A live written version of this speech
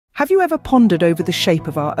Have you ever pondered over the shape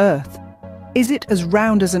of our Earth? Is it as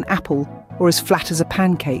round as an apple or as flat as a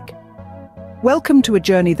pancake? Welcome to a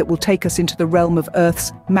journey that will take us into the realm of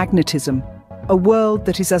Earth's magnetism, a world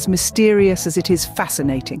that is as mysterious as it is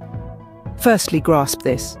fascinating. Firstly, grasp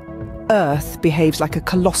this. Earth behaves like a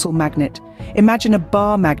colossal magnet. Imagine a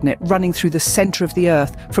bar magnet running through the center of the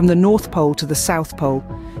Earth from the North Pole to the South Pole.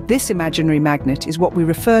 This imaginary magnet is what we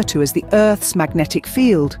refer to as the Earth's magnetic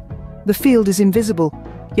field. The field is invisible,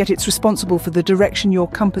 yet it's responsible for the direction your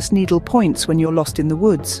compass needle points when you're lost in the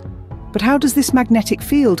woods. But how does this magnetic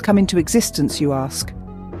field come into existence, you ask?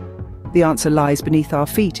 The answer lies beneath our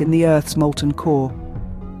feet in the Earth's molten core.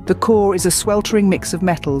 The core is a sweltering mix of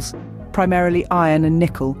metals, primarily iron and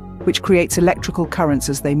nickel, which creates electrical currents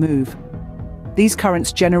as they move. These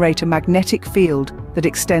currents generate a magnetic field that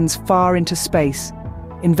extends far into space,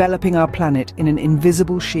 enveloping our planet in an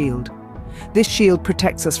invisible shield. This shield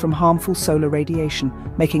protects us from harmful solar radiation,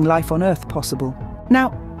 making life on Earth possible.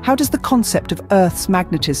 Now, how does the concept of Earth's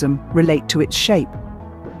magnetism relate to its shape?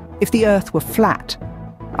 If the Earth were flat,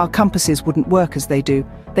 our compasses wouldn't work as they do.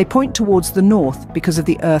 They point towards the north because of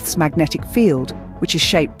the Earth's magnetic field, which is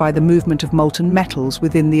shaped by the movement of molten metals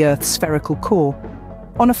within the Earth's spherical core.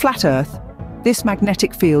 On a flat Earth, this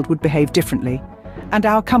magnetic field would behave differently, and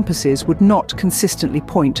our compasses would not consistently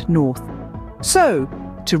point north. So,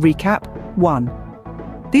 to recap,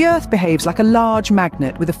 1. The Earth behaves like a large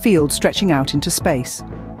magnet with a field stretching out into space.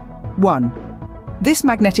 1. This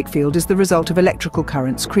magnetic field is the result of electrical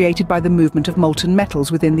currents created by the movement of molten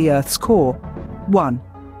metals within the Earth's core. 1.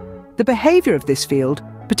 The behavior of this field,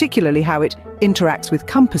 particularly how it interacts with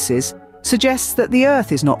compasses, suggests that the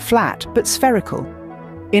Earth is not flat, but spherical.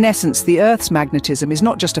 In essence, the Earth's magnetism is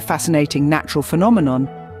not just a fascinating natural phenomenon,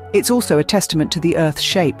 it's also a testament to the Earth's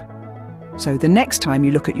shape. So the next time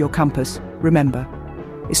you look at your compass, remember,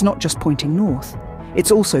 it's not just pointing north, it's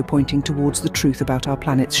also pointing towards the truth about our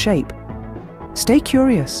planet's shape. Stay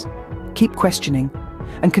curious, keep questioning,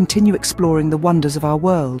 and continue exploring the wonders of our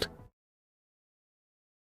world.